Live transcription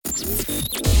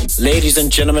Ladies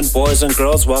and gentlemen, boys and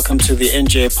girls, welcome to the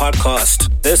NJ Podcast.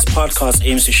 This podcast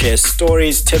aims to share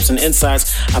stories, tips, and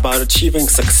insights about achieving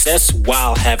success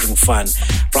while having fun.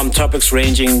 From topics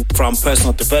ranging from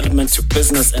personal development to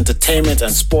business, entertainment,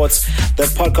 and sports, the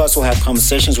podcast will have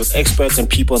conversations with experts and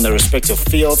people in their respective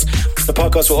fields. The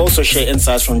podcast will also share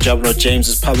insights from Deloitte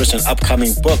James's published and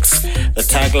upcoming books. The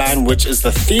tagline, which is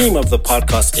the theme of the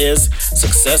podcast, is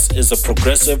 "Success is a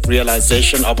progressive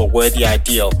realization of a worthy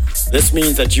ideal." This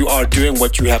means that you are doing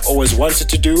what you have always wanted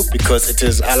to do because it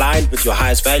is aligned with your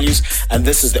highest values, and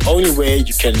this is the only way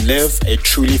you can live a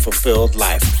truly fulfilled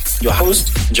life. Your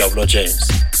host, Deloitte James.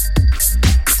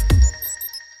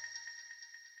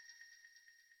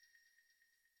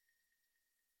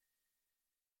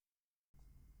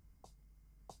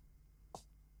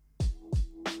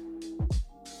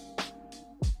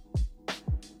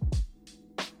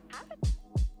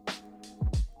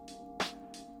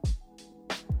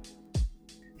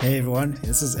 Hey everyone,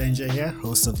 this is NJ here,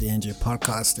 host of the NJ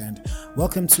Podcast, and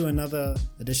welcome to another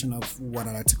edition of what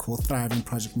I like to call Thriving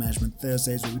Project Management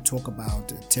Thursdays, where we talk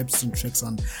about tips and tricks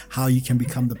on how you can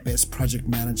become the best project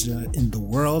manager in the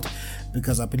world,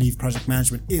 because I believe project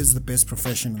management is the best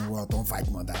profession in the world. Don't fight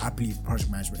me on that. I believe project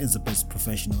management is the best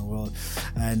profession in the world,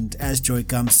 and as Joy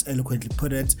Gums eloquently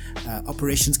put it,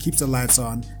 operations keeps the lights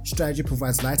on, strategy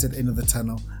provides light at the end of the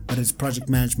tunnel, but it's project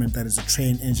management that is a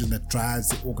train engine that drives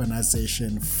the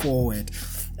organization forward.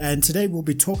 And today we'll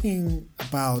be talking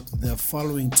about the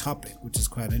following topic, which is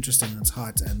quite interesting and it's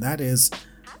hot, and that is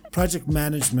project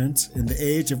management in the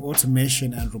age of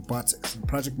automation and robotics.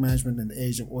 Project management in the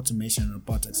age of automation and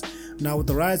robotics. Now, with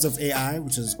the rise of AI,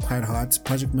 which is quite hot,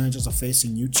 project managers are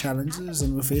facing new challenges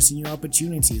and we're facing new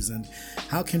opportunities. And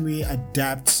how can we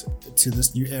adapt to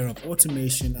this new era of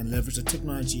automation and leverage the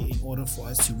technology in order for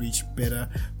us to reach better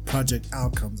project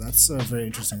outcomes? That's a very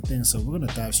interesting thing. So we're going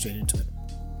to dive straight into it.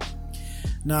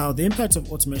 Now, the impact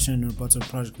of automation and robotic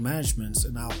project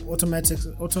management. Now,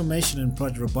 automation and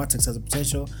project robotics has the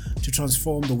potential to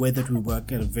transform the way that we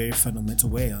work in a very fundamental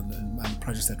way on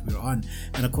projects that we're on.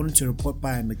 And according to a report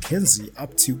by McKinsey,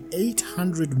 up to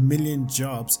 800 million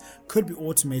jobs could be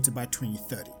automated by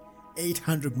 2030.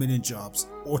 800 million jobs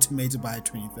automated by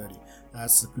 2030.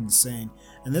 That's insane.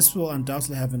 And this will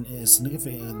undoubtedly have a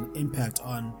significant impact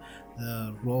on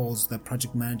the roles that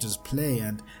project managers play,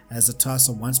 and as the tasks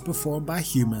are once performed by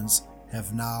humans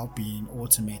have now been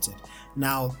automated.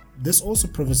 Now, this also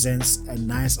presents a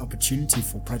nice opportunity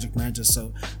for project managers.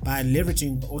 So by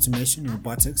leveraging automation and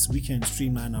robotics, we can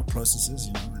streamline our processes,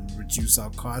 and reduce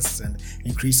our costs and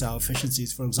increase our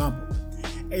efficiencies. For example,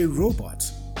 a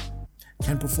robot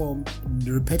can perform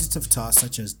repetitive tasks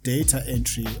such as data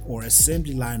entry or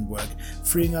assembly line work,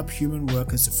 freeing up human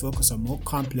workers to focus on more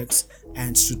complex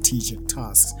and strategic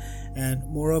tasks. And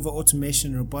moreover,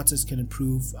 automation and robotics can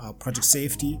improve our project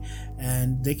safety,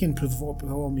 and they can perform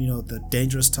the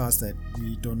dangerous tasks that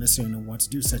we don't necessarily want to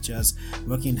do, such as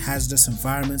working in hazardous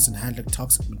environments and handling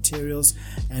toxic materials,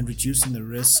 and reducing the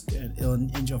risk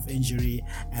of injury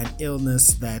and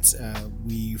illness that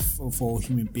for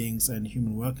human beings and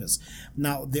human workers.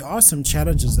 Now, there are some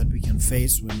challenges that we can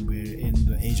face when we're in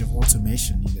the age of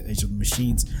automation, in the age of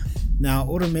machines. Now,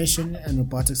 automation and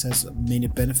robotics has many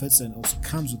benefits and also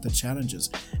comes with the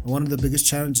challenges. And one of the biggest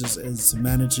challenges is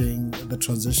managing the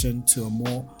transition to a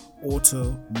more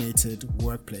automated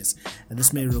workplace. And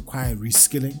this may require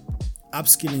reskilling,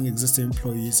 upskilling existing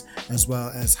employees, as well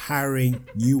as hiring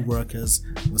new workers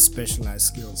with specialized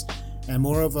skills. And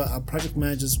moreover, our project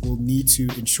managers will need to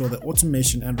ensure that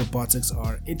automation and robotics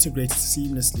are integrated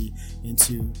seamlessly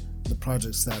into the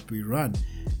projects that we run.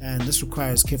 And this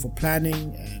requires careful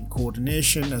planning and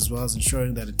coordination, as well as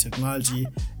ensuring that the technology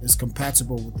is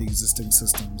compatible with the existing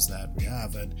systems that we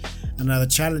have. And another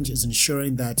challenge is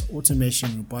ensuring that automation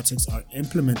and robotics are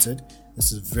implemented.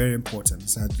 This is very important.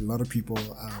 It's had a lot of people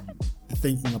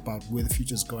thinking about where the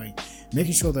future is going,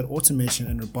 making sure that automation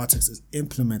and robotics is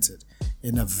implemented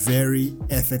in a very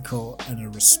ethical and a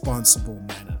responsible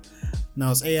manner.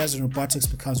 Now, as AI and robotics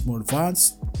becomes more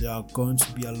advanced, there are going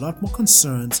to be a lot more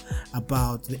concerns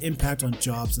about the impact on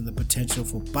jobs and the potential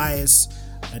for bias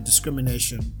and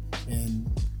discrimination in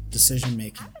decision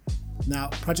making. Now,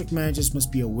 project managers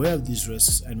must be aware of these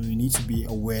risks, and we need to be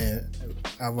aware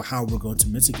of how we're going to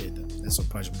mitigate them. That's what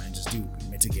project managers do,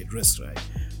 mitigate risks, right?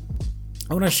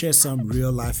 I want to share some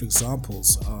real life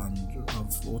examples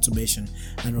of automation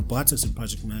and robotics in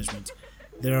project management.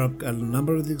 There are a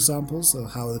number of examples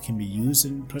of how it can be used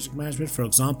in project management. For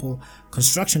example,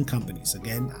 construction companies.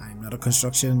 Again, I'm not a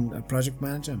construction project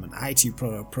manager. I'm an IT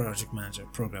project manager,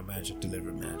 program manager,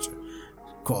 delivery manager.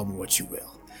 Call me what you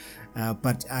will.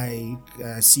 But I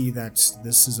see that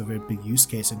this is a very big use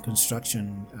case in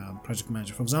construction project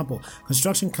management. For example,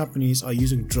 construction companies are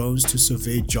using drones to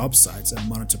survey job sites and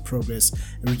monitor progress,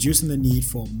 and reducing the need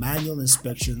for manual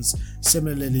inspections.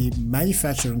 Similarly,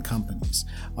 manufacturing companies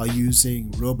are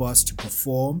using robots to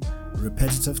perform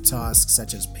repetitive tasks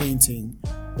such as painting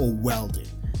or welding.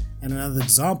 And another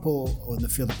example in the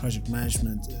field of project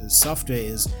management software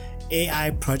is AI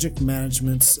project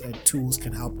management tools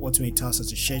can help automate tasks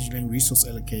such as scheduling, resource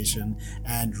allocation,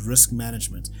 and risk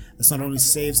management. This not only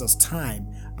saves us time,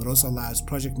 but also allows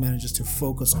project managers to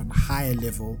focus on higher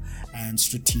level and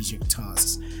strategic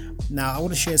tasks. Now, I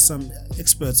want to share some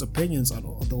experts' opinions on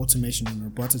the automation and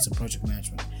robotics in project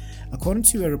management. According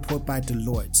to a report by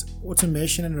Deloitte,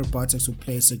 automation and robotics will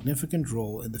play a significant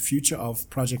role in the future of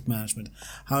project management.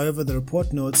 However, the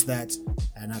report notes that,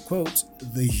 and I quote,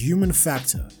 "the human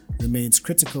factor remains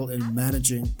critical in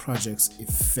managing projects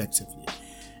effectively."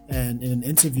 And in an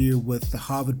interview with the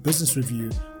Harvard Business Review,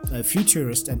 a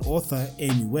futurist and author,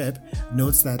 Amy Webb,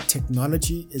 notes that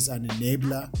technology is an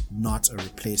enabler, not a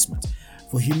replacement,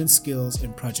 for human skills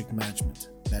in project management.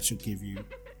 That should give you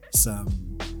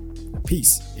some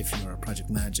peace if you're a project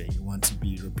manager and you want to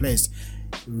be replaced.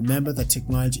 Remember that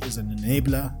technology is an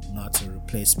enabler, not a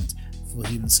replacement, for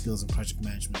human skills in project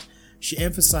management. She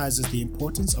emphasizes the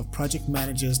importance of project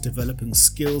managers developing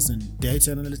skills in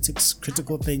data analytics,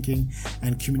 critical thinking,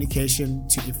 and communication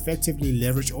to effectively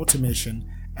leverage automation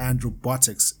and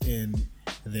robotics in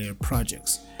their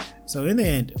projects. So in the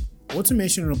end,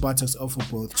 automation and robotics offer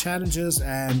both challenges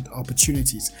and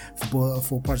opportunities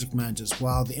for project managers.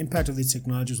 While the impact of these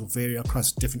technologies will vary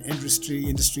across different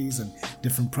industries and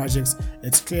different projects,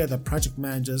 it's clear that project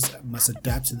managers must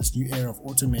adapt to this new era of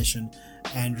automation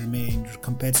and remain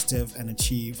competitive and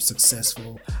achieve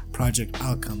successful project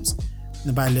outcomes.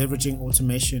 And by leveraging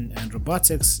automation and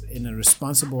robotics in a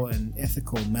responsible and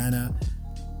ethical manner,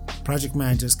 project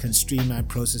managers can streamline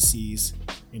processes,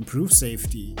 improve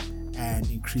safety, and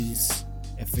increase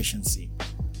efficiency.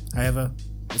 However,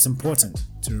 it's important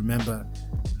to remember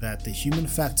that the human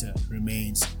factor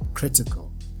remains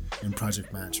critical in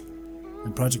project management,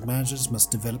 and project managers must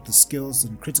develop the skills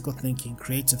in critical thinking,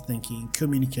 creative thinking,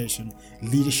 communication,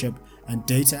 leadership, and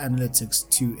data analytics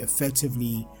to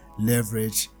effectively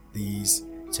leverage these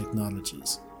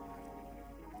technologies.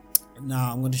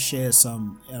 Now, I'm going to share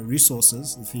some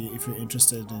resources if you're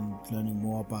interested in learning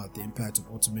more about the impact of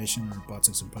automation and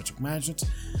robotics in project management.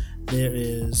 There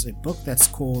is a book that's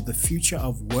called The Future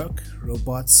of Work,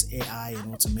 Robots, AI,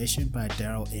 and Automation by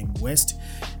Amy Webb.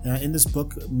 In this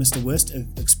book, Mr. West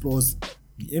explores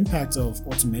the impact of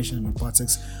automation and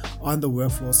robotics on the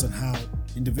workforce and how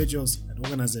individuals and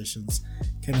organizations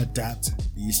can adapt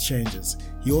these changes.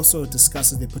 He also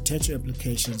discusses the potential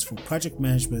implications for project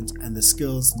management and the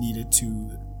skills needed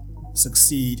to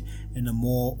succeed in a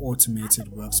more automated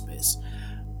workspace.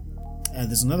 And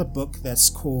there's another book that's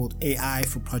called AI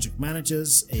for Project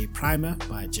Managers, a primer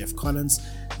by Jeff Collins.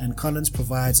 And Collins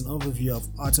provides an overview of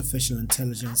artificial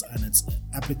intelligence and its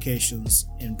applications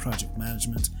in project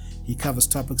management. He covers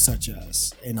topics such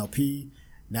as NLP,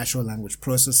 natural language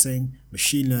processing,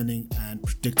 machine learning, and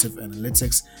predictive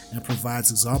analytics, and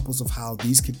provides examples of how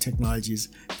these technologies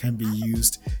can be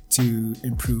used to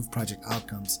improve project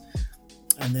outcomes.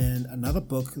 And then another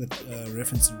book that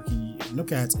reference we can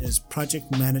look at is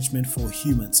Project Management for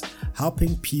Humans,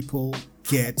 Helping People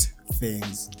Get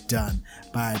Things Done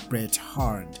by Brett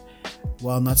Harnd.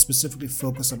 While not specifically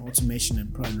focused on automation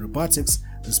and robotics,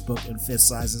 this book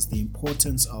emphasizes the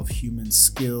importance of human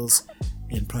skills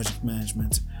in project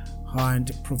management.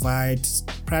 Harnd provides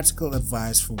practical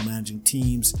advice for managing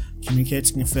teams,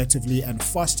 communicating effectively, and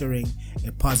fostering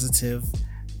a positive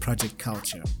project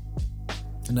culture.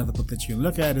 Another book that you can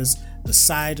look at is The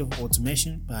Side of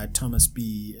Automation by Thomas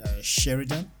B.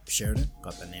 Sheridan,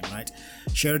 got that name right.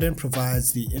 Sheridan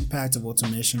provides the impact of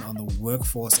automation on the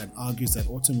workforce and argues that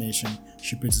automation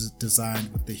should be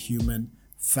designed with the human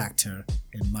factor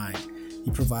in mind.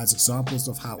 He provides examples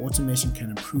of how automation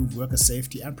can improve worker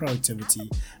safety and productivity,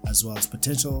 as well as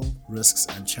potential risks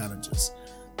and challenges.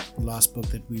 The last book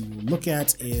that we will look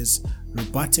at is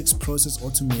Robotics Process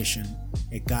Automation,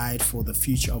 a Guide for the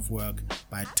Future of Work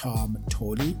by Tom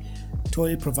Tolley.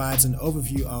 Tolley provides an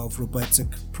overview of robotic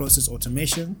process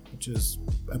automation, which is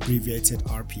abbreviated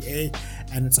RPA,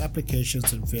 and its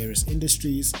applications in various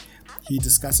industries. He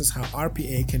discusses how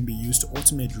RPA can be used to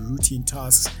automate routine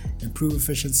tasks, improve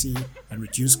efficiency, and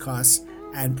reduce costs,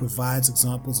 and provides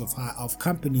examples of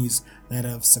companies that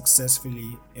have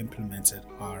successfully implemented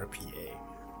RPA.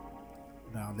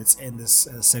 Now let's end this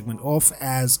segment off.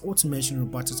 As automation and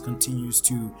robotics continues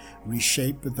to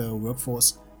reshape the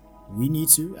workforce, we need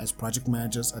to, as project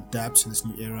managers, adapt to this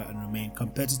new era and remain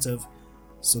competitive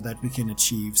so that we can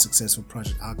achieve successful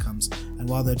project outcomes. And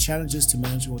while there are challenges to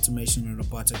managing automation and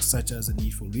robotics, such as the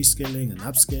need for reskilling and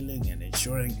upskilling and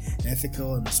ensuring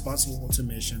ethical and responsible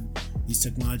automation, these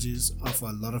technologies offer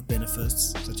a lot of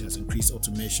benefits, such as increased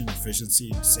automation,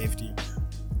 efficiency, and safety.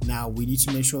 Now, we need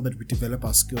to make sure that we develop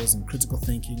our skills in critical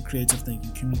thinking, creative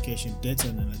thinking, communication, data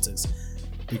analytics,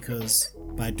 because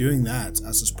by doing that,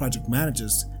 us as project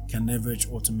managers can leverage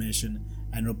automation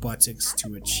and robotics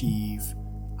to achieve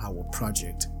our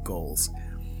project goals.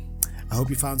 I hope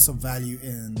you found some value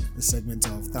in the segment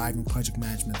of Thriving Project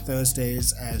Management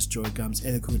Thursdays. As Joy Gums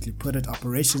eloquently put it,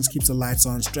 operations keeps the lights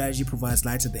on, strategy provides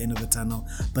light at the end of the tunnel,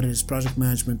 but it is project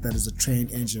management that is a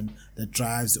trained engine that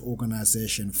drives the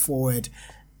organization forward.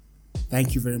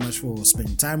 Thank you very much for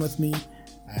spending time with me.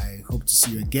 I hope to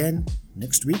see you again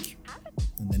next week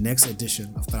in the next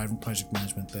edition of Thriving Project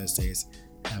Management Thursdays.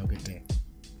 Have a good day.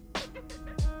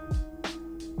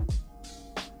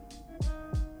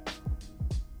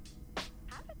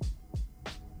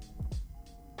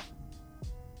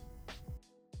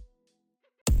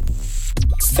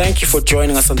 Thank you for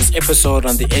joining us on this episode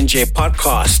on the NJ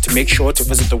Podcast. Make sure to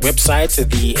visit the website,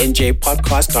 the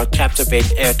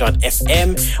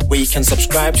njpodcast.captivateair.fm, where you can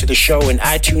subscribe to the show in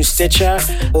iTunes, Stitcher,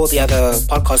 all the other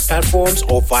podcast platforms,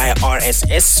 or via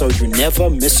RSS so you never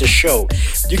miss a show.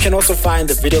 You can also find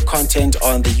the video content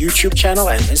on the YouTube channel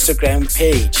and Instagram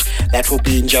page. That will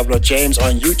be Njablo James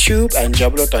on YouTube and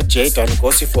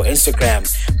njablo.j.ngosi for Instagram.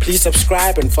 Please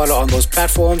subscribe and follow on those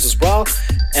platforms as well.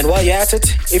 And while you're at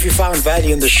it, if you found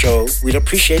value in the show, we'd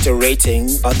appreciate a rating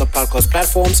on the podcast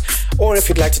platforms, or if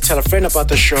you'd like to tell a friend about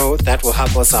the show, that will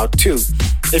help us out too.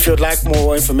 If you'd like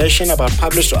more information about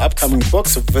published or upcoming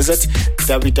books, visit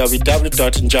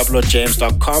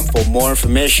www.njablojames.com for more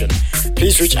information.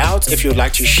 Please reach out if you would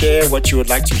like to share what you would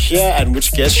like to hear and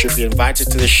which guests should be invited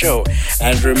to the show.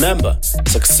 And remember,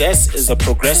 success is a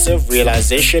progressive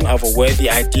realization of a worthy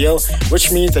ideal, which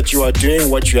means that you are doing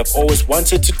what you have always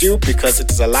wanted to do because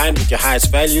it is aligned with your highest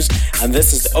values, and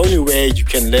this is the only way you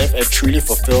can live a truly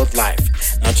fulfilled life.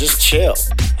 Now just chill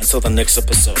until the next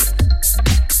episode.